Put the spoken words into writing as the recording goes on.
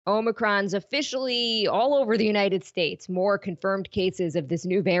Omicron's officially all over the United States. More confirmed cases of this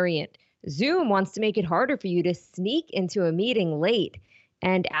new variant. Zoom wants to make it harder for you to sneak into a meeting late.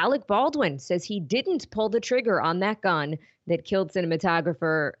 And Alec Baldwin says he didn't pull the trigger on that gun that killed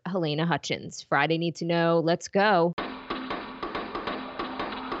cinematographer Helena Hutchins. Friday Need to Know. Let's go.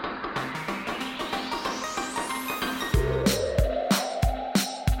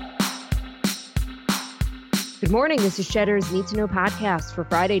 Good morning. This is Cheddar's Need to Know podcast for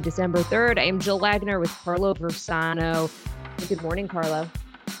Friday, December 3rd. I am Jill Wagner with Carlo Versano. Good morning, Carlo.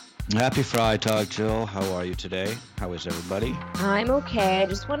 Happy Friday, Jill. How are you today? How is everybody? I'm okay. I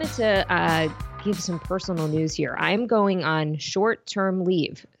just wanted to give some personal news here. I'm going on short-term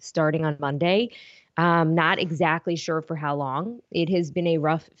leave starting on Monday. Not exactly sure for how long. It has been a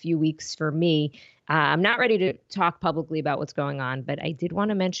rough few weeks for me. I'm not ready to talk publicly about what's going on, but I did want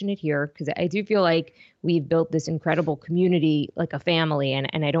to mention it here because I do feel like we've built this incredible community, like a family,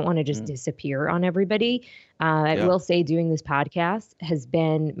 and I don't want to just disappear on everybody. I will say doing this podcast has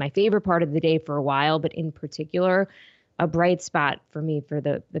been my favorite part of the day for a while, but in particular, a bright spot for me for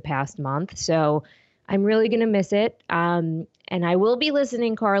the past month. So I'm really going to miss it. And I will be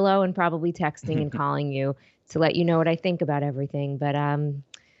listening, Carlo, and probably texting and calling you to let you know what I think about everything. But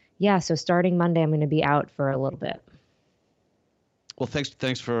yeah, so starting Monday, I'm going to be out for a little bit. Well,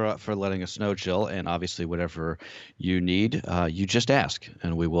 thanks for letting us know, Jill. And obviously, whatever you need, you just ask,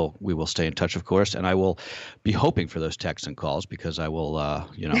 and we will stay in touch, of course. And I will be hoping for those texts and calls because I will,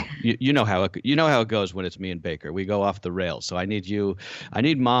 you know how it goes when it's me and Baker. We go off the rails. So I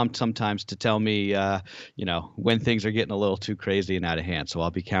need Mom sometimes to tell me, when things are getting a little too crazy and out of hand. So I'll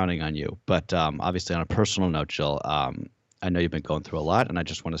be counting on you. But obviously, on a personal note, Jill, I know you've been going through a lot, and I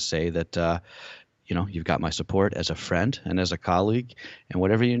just want to say that. You've got my support as a friend and as a colleague, and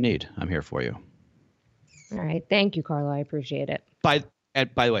whatever you need, I'm here for you. All right. Thank you, Carlo. I appreciate it. By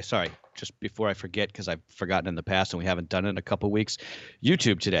the way, sorry, just before I forget, because I've forgotten in the past and we haven't done it in a couple of weeks,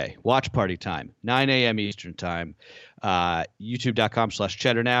 YouTube today, watch party time, 9 a.m. Eastern time,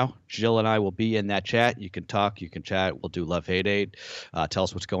 youtube.com/cheddar now. Jill and I will be in that chat. You can talk, you can chat. We'll do Love Hate Aid. Tell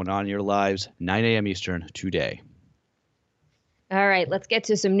us what's going on in your lives, 9 a.m. Eastern today. All right, let's get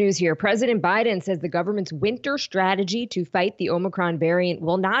to some news here. President Biden says the government's winter strategy to fight the Omicron variant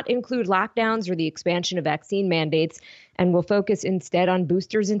will not include lockdowns or the expansion of vaccine mandates and will focus instead on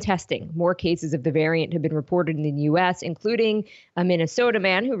boosters and testing. More cases of the variant have been reported in the U.S., including a Minnesota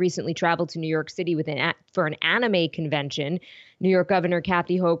man who recently traveled to New York City for an anime convention. New York Governor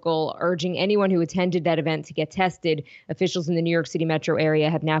Kathy Hochul urging anyone who attended that event to get tested. Officials in the New York City metro area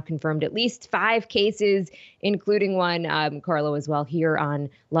have now confirmed at least 5 cases, including one, Carlo, as well, here on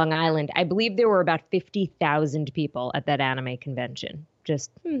Long Island. I believe there were about 50,000 people at that anime convention.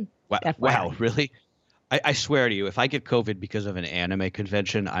 Just Wow, really? I swear to you, if I get COVID because of an anime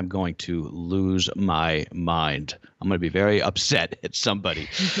convention, I'm going to lose my mind. I'm going to be very upset at somebody.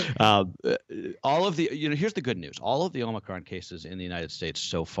 All of the, here's the good news. All of the Omicron cases in the United States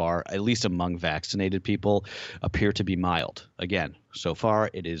so far, at least among vaccinated people, appear to be mild. Again, so far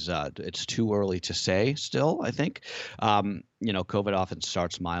it is, it's too early to say still, I think. COVID often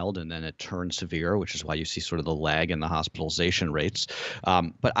starts mild and then it turns severe, which is why you see sort of the lag in the hospitalization rates.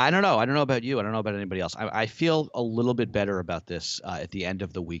 But I don't know. I don't know about you. I don't know about anybody else. I feel a little bit better about this at the end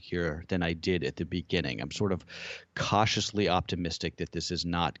of the week here than I did at the beginning. I'm sort of cautiously optimistic that this is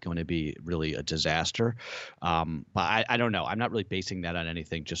not going to be really a disaster. But I don't know. I'm not really basing that on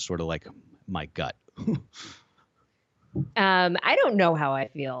anything, just sort of like my gut. I don't know how I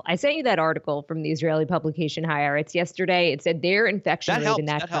feel. I sent you that article from the Israeli publication Haaretz yesterday. It said their infection rate in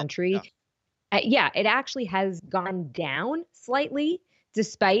that country. It actually has gone down slightly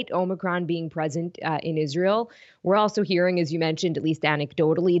despite Omicron being present in Israel. We're also hearing, as you mentioned, at least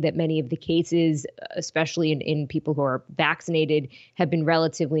anecdotally, that many of the cases, especially in people who are vaccinated, have been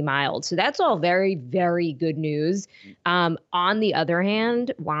relatively mild. So that's all very, very good news. On the other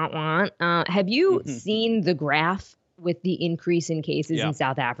hand, have you seen the graph with the increase in cases in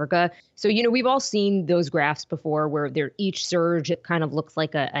South Africa? So, we've all seen those graphs before where each surge, it kind of looks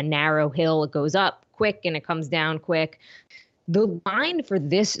like a narrow hill. It goes up quick and it comes down quick. The line for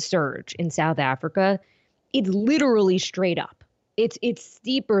this surge in South Africa, it's literally straight up. It's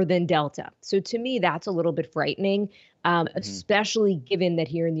steeper than Delta. So to me, that's a little bit frightening, especially given that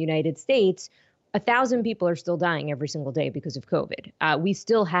here in the United States, 1,000 people are still dying every single day because of COVID. We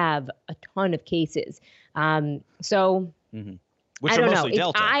still have a ton of cases. Which I don't know.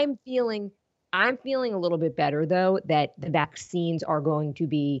 Delta. I'm feeling a little bit better, though, that the vaccines are going to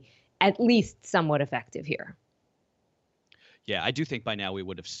be at least somewhat effective here. Yeah, I do think by now we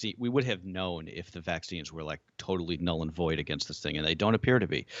would have known if the vaccines were like totally null and void against this thing, and they don't appear to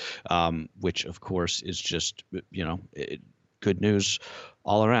be, which of course is just good news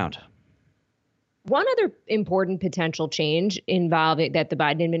all around. One other important potential change involving that the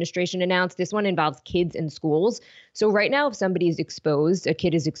Biden administration announced, this one involves kids in schools. So right now, if somebody is exposed, a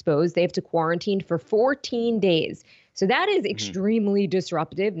kid is exposed, they have to quarantine for 14 days. So that is extremely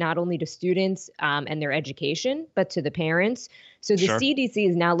disruptive, not only to students and their education, but to the parents. So the CDC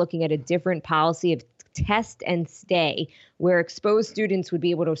is now looking at a different policy of test and stay, where exposed students would be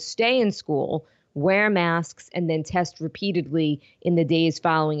able to stay in school, wear masks, and then test repeatedly in the days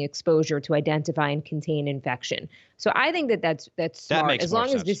following exposure to identify and contain infection. So I think that's smart. As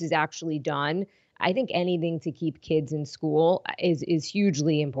long as this is actually done, I think anything to keep kids in school is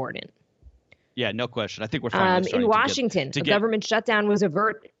hugely important. Yeah, no question. I think we're finally starting in Washington, a government shutdown was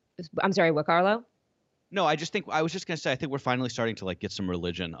averted. I'm sorry, what, Carlo? No, I was just going to say, I think we're finally starting to get some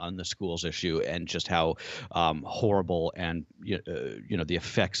religion on the schools issue and just how horrible and the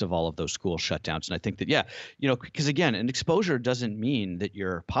effects of all of those school shutdowns. And I think that because again, an exposure doesn't mean that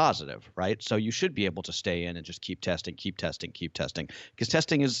you're positive, right? So you should be able to stay in and just keep testing, because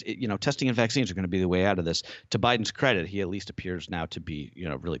testing and vaccines are going to be the way out of this. To Biden's credit, he at least appears now to be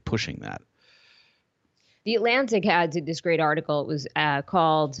really pushing that. The Atlantic had this great article. It was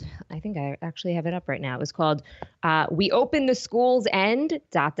called, I think I actually have it up right now. It was called, "We Opened the Schools and ...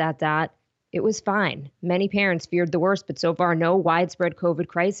 It was fine. Many parents feared the worst, but so far no widespread COVID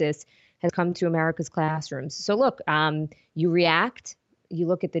crisis has come to America's classrooms." So look, you react, you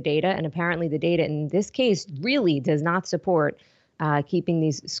look at the data, and apparently the data in this case really does not support keeping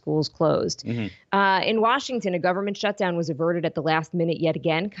these schools closed. In Washington, a government shutdown was averted at the last minute yet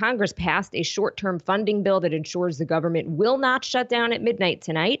again. Congress passed a short-term funding bill that ensures the government will not shut down at midnight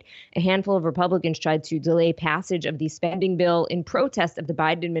tonight. A handful of Republicans tried to delay passage of the spending bill in protest of the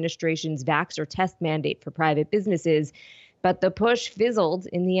Biden administration's vax or test mandate for private businesses, but the push fizzled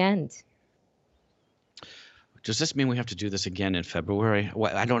in the end. Does this mean we have to do this again in February?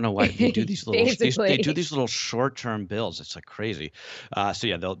 I don't know why they do these little they do these little short-term bills. It's like crazy.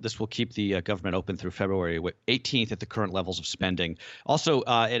 This will keep the government open through February 18th at the current levels of spending. Also,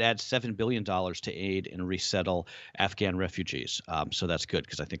 it adds $7 billion to aid and resettle Afghan refugees. So that's good,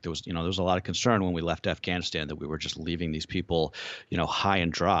 because I think there was a lot of concern when we left Afghanistan that we were just leaving these people high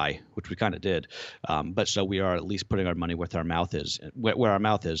and dry, which we kind of did. But so we are at least putting our money where our mouth is,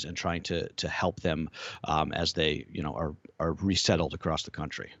 and trying to help them as they are resettled across the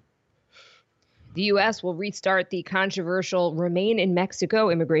country. The U.S. will restart the controversial Remain in Mexico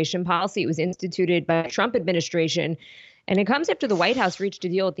immigration policy. It was instituted by the Trump administration, and it comes after the White House reached a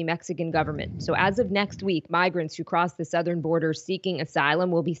deal with the Mexican government. So as of next week, migrants who cross the southern border seeking asylum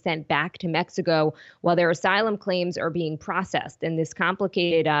will be sent back to Mexico while their asylum claims are being processed. And this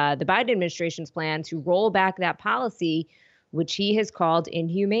complicated the Biden administration's plan to roll back that policy, which he has called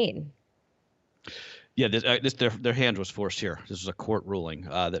inhumane. Yeah, their hand was forced here. This was a court ruling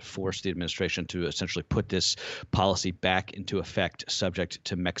that forced the administration to essentially put this policy back into effect, subject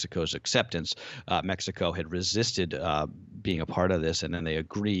to Mexico's acceptance. Mexico had resisted being a part of this, and then they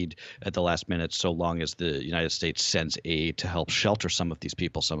agreed at the last minute, so long as the United States sends aid to help shelter some of these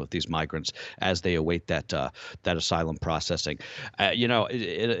people, some of these migrants, as they await that asylum processing.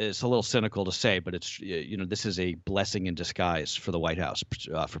 It's a little cynical to say, but it's this is a blessing in disguise for the White House,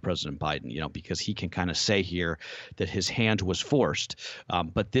 for President Biden, because he can kind of say here that his hand was forced,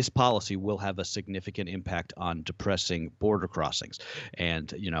 but this policy will have a significant impact on depressing border crossings.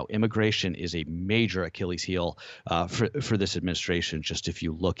 And immigration is a major Achilles heel for this administration. Just if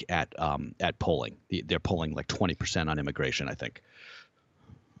you look at polling, they're polling like 20% on immigration, I think.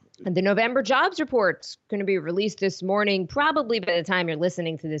 And the November jobs report's going to be released this morning, probably by the time you're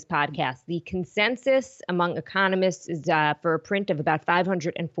listening to this podcast. The consensus among economists is for a print of about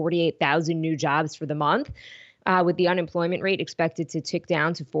 548,000 new jobs for the month, with the unemployment rate expected to tick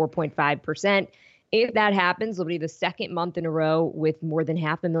down to 4.5%. If that happens, it'll be the second month in a row with more than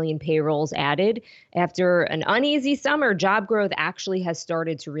 500,000 payrolls added. After an uneasy summer, job growth actually has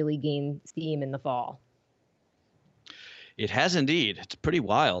started to really gain steam in the fall. It has indeed. It's pretty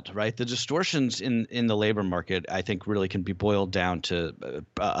wild, right? The distortions in the labor market, I think, really can be boiled down to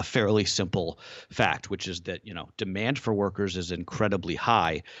a fairly simple fact, which is that, demand for workers is incredibly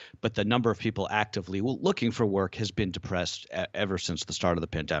high, but the number of people actively looking for work has been depressed ever since the start of the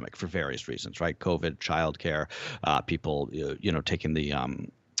pandemic for various reasons, right? COVID, childcare, people, taking the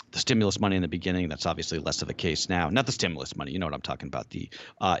the stimulus money in the beginning. That's obviously less of a case now. Not the stimulus money. You know what I'm talking about, the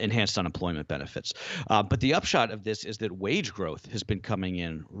enhanced unemployment benefits. But the upshot of this is that wage growth has been coming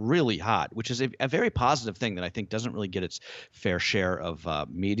in really hot, which is a very positive thing that I think doesn't really get its fair share of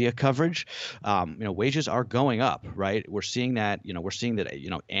media coverage. Wages are going up, right? We're seeing that,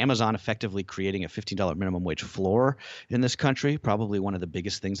 Amazon effectively creating a $15 minimum wage floor in this country, probably one of the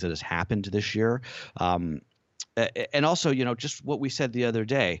biggest things that has happened this year. And also, just what we said the other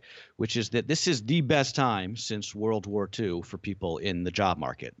day, which is that this is the best time since World War II for people in the job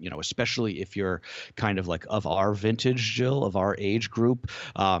market, especially if you're kind of like of our vintage, Jill, of our age group,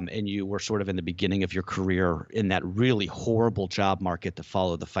 and you were sort of in the beginning of your career in that really horrible job market that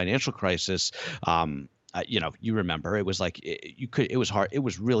followed the financial crisis. You remember it was like it was hard. It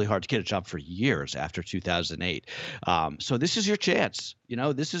was really hard to get a job for years after 2008. So this is your chance.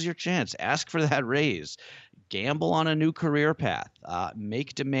 This is your chance. Ask for that raise. Gamble on a new career path.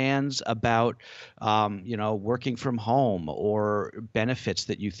 Make demands about, working from home or benefits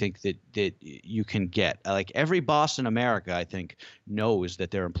that you think that you can get. Like every boss in America, I think, knows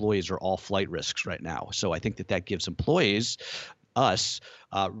that their employees are all flight risks right now. So I think that gives employees, us,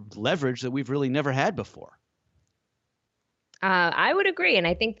 leverage that we've really never had before. I would agree. And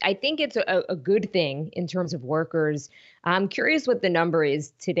I think it's a good thing in terms of workers. I'm curious what the number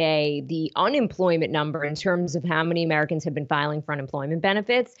is today, the unemployment number in terms of how many Americans have been filing for unemployment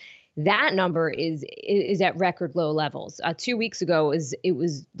benefits. That number is at record low levels. 2 weeks ago, it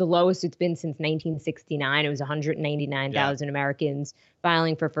was the lowest it's been since 1969. It was 199,000 Americans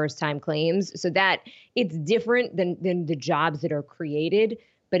filing for first-time claims. So that it's different than the jobs that are created.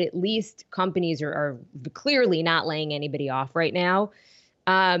 But at least companies are clearly not laying anybody off right now.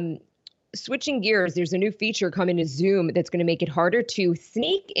 Switching gears, there's a new feature coming to Zoom that's going to make it harder to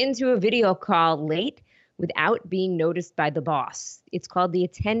sneak into a video call late without being noticed by the boss. It's called the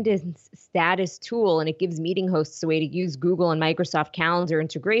Attendance Status Tool, and it gives meeting hosts a way to use Google and Microsoft Calendar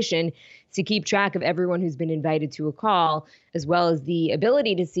integration to keep track of everyone who's been invited to a call, as well as the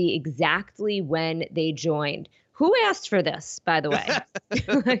ability to see exactly when they joined. Who asked for this, by the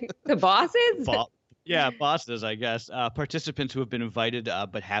way? The bosses? Yeah, bosses, I guess. Participants who have been invited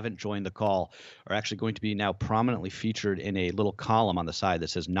but haven't joined the call are actually going to be now prominently featured in a little column on the side that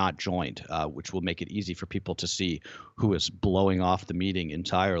says not joined, which will make it easy for people to see who is blowing off the meeting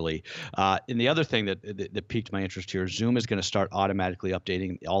entirely. And the other thing that piqued my interest here, Zoom is going to start automatically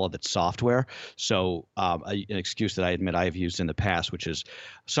updating all of its software. So an excuse that I admit I have used in the past, which is,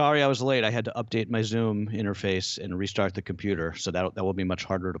 sorry, I was late. I had to update my Zoom interface and restart the computer. So that will be much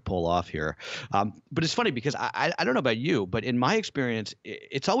harder to pull off here. But it's funny because I don't know about you, but in my experience,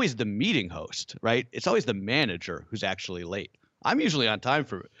 it's always the meeting host, right? It's always the manager who's actually late. I'm usually on time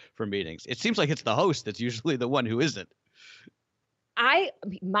for meetings. It seems like it's the host that's usually the one who isn't.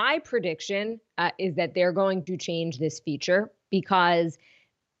 My prediction is that they're going to change this feature because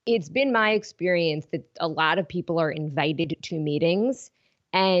it's been my experience that a lot of people are invited to meetings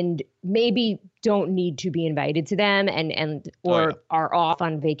and maybe don't need to be invited to them or are off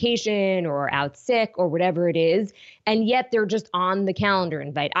on vacation or out sick or whatever it is. And yet they're just on the calendar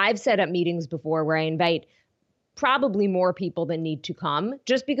invite. I've set up meetings before where I invite probably more people than need to come,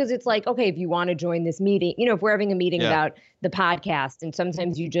 just because it's like, okay, if you want to join this meeting, if we're having a meeting about the podcast, and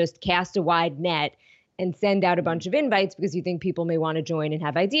sometimes you just cast a wide net and send out a bunch of invites because you think people may want to join and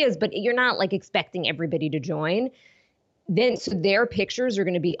have ideas, but you're not like expecting everybody to join. Then so their pictures are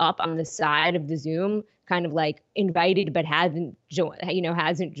going to be up on the side of the Zoom, kind of like invited but hasn't joined.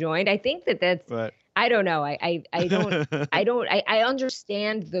 I think that's right. I don't know. I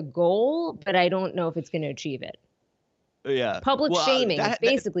understand the goal, but I don't know if it's going to achieve it. Yeah. Public shaming. It's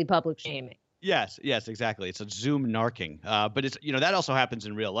basically public shaming. Yes, exactly. It's a Zoom narking. But it's, that also happens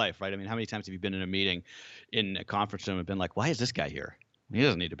in real life, right? I mean, how many times have you been in a meeting in a conference room and been like, why is this guy here? He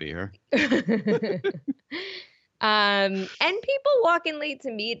doesn't need to be here. And people walk in late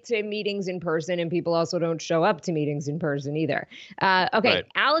to meetings in person, and people also don't show up to meetings in person either. Okay, right.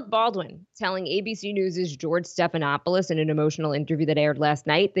 Alec Baldwin telling ABC News' George Stephanopoulos in an emotional interview that aired last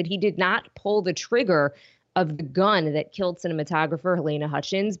night that he did not pull the trigger of the gun that killed cinematographer Halyna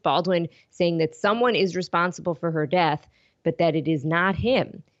Hutchins. Baldwin saying that someone is responsible for her death, but that it is not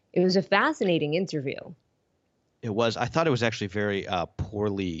him. It was a fascinating interview. It was. I thought it was actually very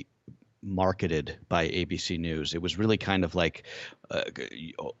poorly marketed by ABC News. It was really kind of like uh,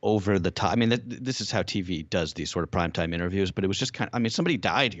 over the top. I mean, this is how TV does these sort of primetime interviews, but it was just kind of, I mean, somebody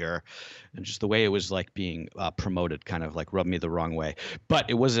died here, and just the way it was like being promoted kind of like rubbed me the wrong way. But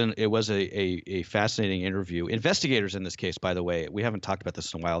it was a fascinating interview. Investigators in this case, by the way, we haven't talked about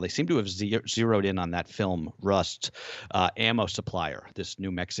this in a while. They seem to have zeroed in on that film Rust ammo supplier, this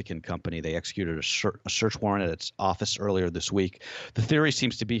New Mexican company. They executed a search warrant at its office earlier this week. The theory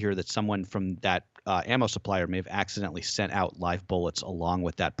seems to be here that someone from that ammo supplier may have accidentally sent out live bullets along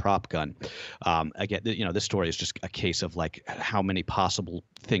with that prop gun. Again, this story is just a case of like how many possible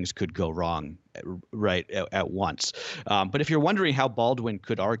things could go wrong right at once. But if you're wondering how Baldwin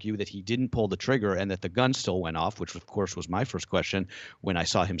could argue that he didn't pull the trigger and that the gun still went off, which of course was my first question when I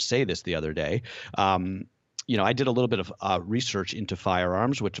saw him say this the other day, I did a little bit of research into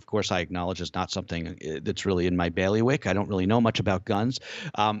firearms, which of course I acknowledge is not something that's really in my bailiwick. I don't really know much about guns.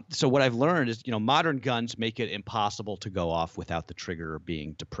 So what I've learned is, modern guns make it impossible to go off without the trigger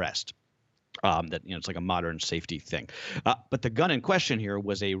being depressed. It's like a modern safety thing. But the gun in question here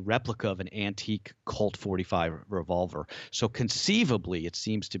was a replica of an antique Colt 45 revolver. So conceivably, it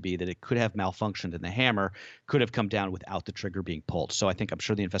seems to be that it could have malfunctioned and the hammer could have come down without the trigger being pulled. So I'm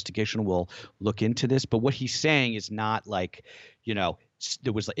sure the investigation will look into this. But what he's saying is not like,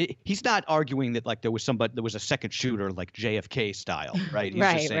 there was he's not arguing that like there was a second shooter like JFK style, right? He's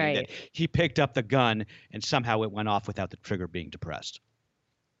just saying that he picked up the gun and somehow it went off without the trigger being depressed.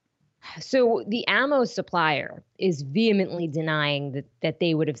 So the ammo supplier is vehemently denying that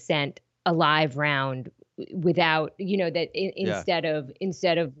they would have sent a live round without, instead of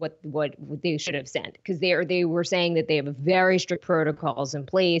what they should have sent, because they were saying that they have very strict protocols in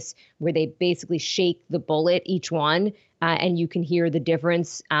place where they basically shake the bullet, each one, and you can hear the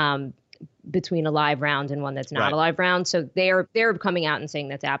difference between a live round and one that's not a live round. So they're coming out and saying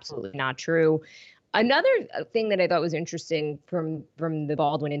that's absolutely not true. Another thing that I thought was interesting from the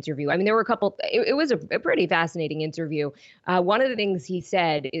Baldwin interview, I mean, there were a couple, it was a pretty fascinating interview. One of the things he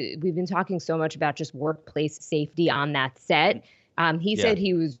said, we've been talking so much about just workplace safety on that set. He said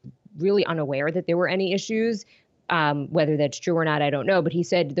he was really unaware that there were any issues. Whether that's true or not, I don't know. But he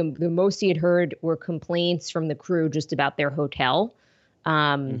said the most he had heard were complaints from the crew just about their hotel.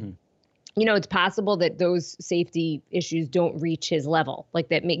 It's possible that those safety issues don't reach his level, like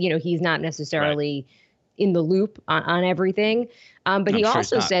that, he's not necessarily in the loop on everything. But he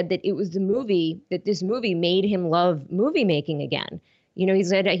also said that it was this movie made him love movie making again. He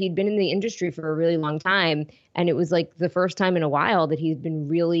said he'd been in the industry for a really long time, and it was like the first time in a while that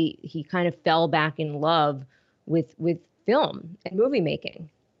he kind of fell back in love with film and movie making.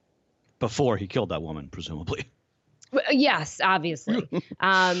 Before he killed that woman, presumably. Yes, obviously.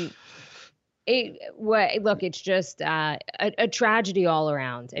 It's just a tragedy all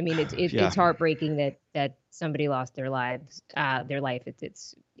around. I mean, it's heartbreaking that somebody lost their life.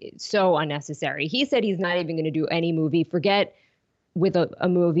 It's so unnecessary. He said he's not even going to do any movie. Forget with a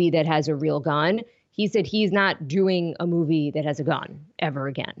movie that has a real gun. He said he's not doing a movie that has a gun ever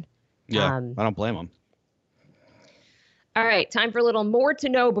again. Yeah, I don't blame him. All right, time for a little more to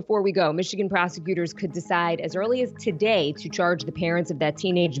know before we go. Michigan prosecutors could decide as early as today to charge the parents of that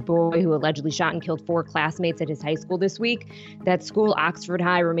teenage boy who allegedly shot and killed 4 classmates at his high school this week. That school, Oxford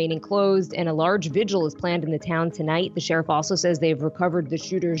High, remaining closed, and a large vigil is planned in the town tonight. The sheriff also says they've recovered the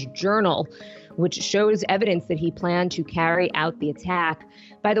shooter's journal, which shows evidence that he planned to carry out the attack.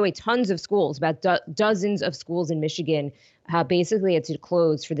 By the way, tons of schools, about dozens of schools in Michigan, basically had to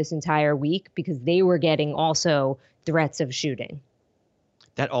close for this entire week because they were getting also threats of shooting.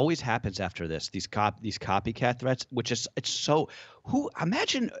 That always happens after this. These copycat threats, which is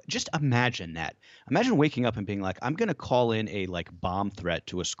imagine that. Imagine waking up and being like, I'm going to call in a bomb threat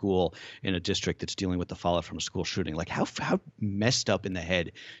to a school in a district that's dealing with the fallout from a school shooting. Like how messed up in the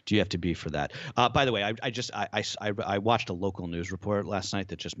head do you have to be for that? By the way, I watched a local news report last night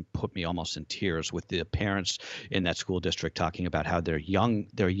that just put me almost in tears with the parents in that school district talking about how their young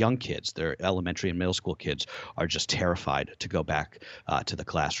kids, their elementary and middle school kids, are just terrified to go back to the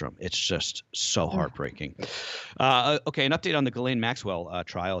classroom. It's just so heartbreaking. Okay, an update on the Ghislaine Maxwell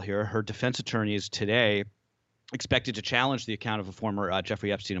trial here. Her defense attorneys today expected to challenge the account of a former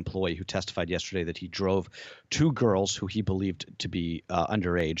Jeffrey Epstein employee who testified yesterday that he drove 2 girls who he believed to be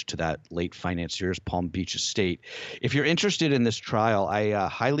underage to that late financier's Palm Beach estate. If you're interested in this trial, I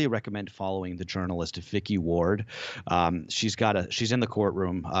highly recommend following the journalist Vicky Ward. She's in the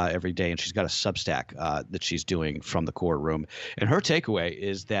courtroom every day, and she's got a Substack that she's doing from the courtroom. And her takeaway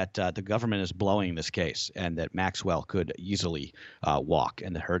is that the government is blowing this case, and that Maxwell could easily walk,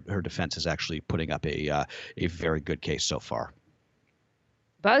 and that her defense is actually putting up a very good case so far.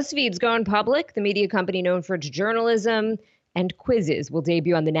 BuzzFeed's going public. The media company known for its journalism and quizzes will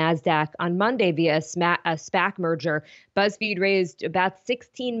debut on the NASDAQ on Monday via a SPAC merger. BuzzFeed raised about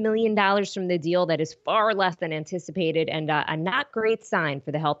 $16 million from the deal. That is far less than anticipated and a not great sign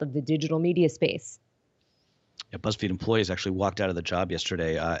for the health of the digital media space. Yeah, BuzzFeed employees actually walked out of the job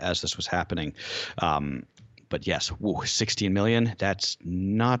yesterday as this was happening. But yes, 16 million, that's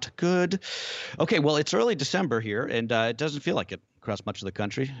not good. Okay, well, it's early December here, and it doesn't feel like it across much of the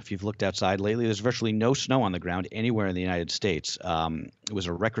country. If you've looked outside lately, there's virtually no snow on the ground anywhere in the United States. It was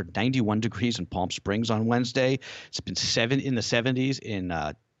a record 91 degrees in Palm Springs on Wednesday. It's been in the 70s in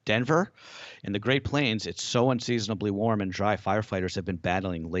Denver. In the Great Plains, it's so unseasonably warm and dry, firefighters have been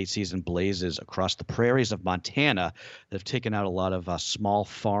battling late-season blazes across the prairies of Montana that have taken out a lot of small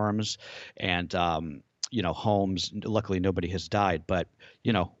farms and homes. Luckily, nobody has died. But,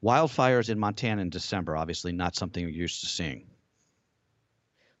 wildfires in Montana in December, obviously not something you're used to seeing.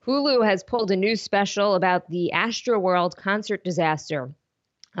 Hulu has pulled a new special about the Astroworld concert disaster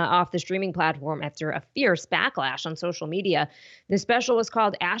off the streaming platform after a fierce backlash on social media. The special was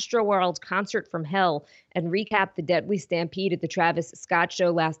called Astroworld Concert from Hell and recapped the deadly stampede at the Travis Scott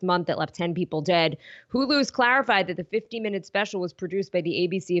show last month that left 10 people dead. Hulu's clarified that the 50-minute special was produced by the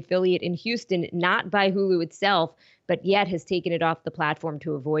ABC affiliate in Houston, not by Hulu itself, but yet has taken it off the platform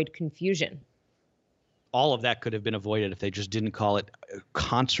to avoid confusion. All of that could have been avoided if they just didn't call it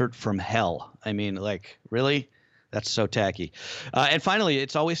Concert from Hell. I mean, really? That's so tacky. And finally,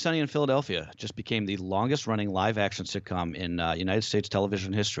 It's Always Sunny in Philadelphia just became the longest-running live-action sitcom in United States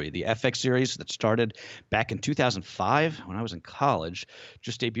television history. The FX series that started back in 2005 when I was in college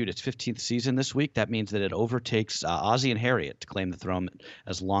just debuted its 15th season this week. That means that it overtakes Ozzie and Harriet to claim the throne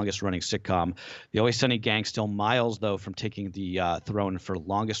as longest-running sitcom. The Always Sunny gang still miles, though, from taking the throne for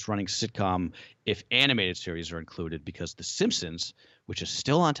longest-running sitcom if animated series are included, because The Simpsons, which is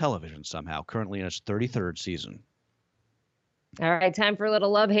still on television somehow, currently in its 33rd season. All right, time for a little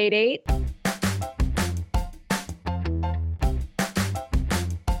Love Hate 8.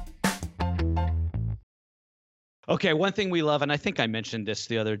 Okay, one thing we love, and I think I mentioned this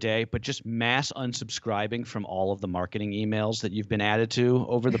the other day, but just mass unsubscribing from all of the marketing emails that you've been added to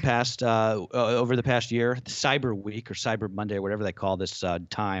over the past year. Cyber Week or Cyber Monday, or whatever they call this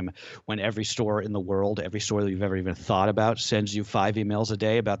time, when every store in the world, every store that you've ever even thought about, sends you 5 emails a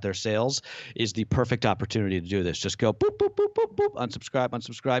day about their sales, is the perfect opportunity to do this. Just go boop, boop, boop, boop, boop,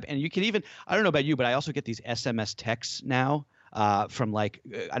 unsubscribe. And you can even, I don't know about you, but I also get these SMS texts now from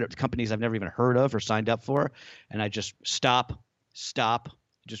companies I've never even heard of or signed up for, and I just stop,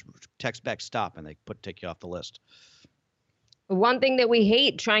 just text back stop, and they take you off the list. One thing that we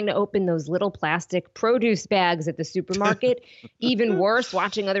hate, trying to open those little plastic produce bags at the supermarket. Even worse,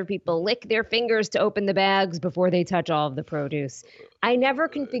 watching other people lick their fingers to open the bags before they touch all of the produce. I never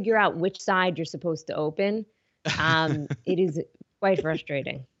can figure out which side you're supposed to open. It is quite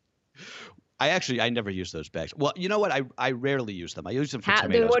frustrating. I never use those bags. Well, you know what? I rarely use them. I use them for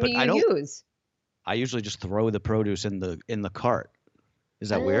tomatoes. Then what do you use? I usually just throw the produce in the cart. Is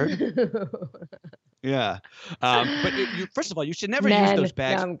that weird? Yeah. But first of all, you should never use those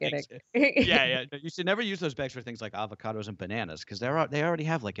bags. No, I'm kidding. Yeah. You should never use those bags for things like avocados and bananas, because they already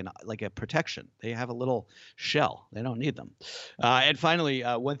have like a protection. They have a little shell. They don't need them. And finally,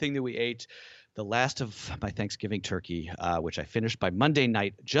 one thing that we ate, the last of my Thanksgiving turkey, which I finished by Monday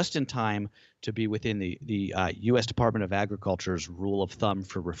night, just in time to be within the U.S. Department of Agriculture's rule of thumb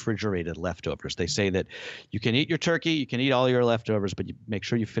for refrigerated leftovers. They say that you can eat your turkey, you can eat all your leftovers, but you make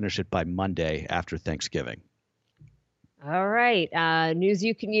sure you finish it by Monday after Thanksgiving. All right. News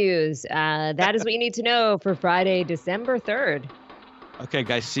you can use. That is what you need to know for Friday, December 3rd. Okay,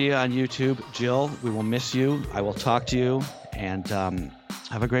 guys, see you on YouTube. Jill, we will miss you. I will talk to you, and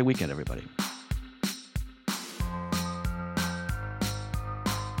have a great weekend, everybody.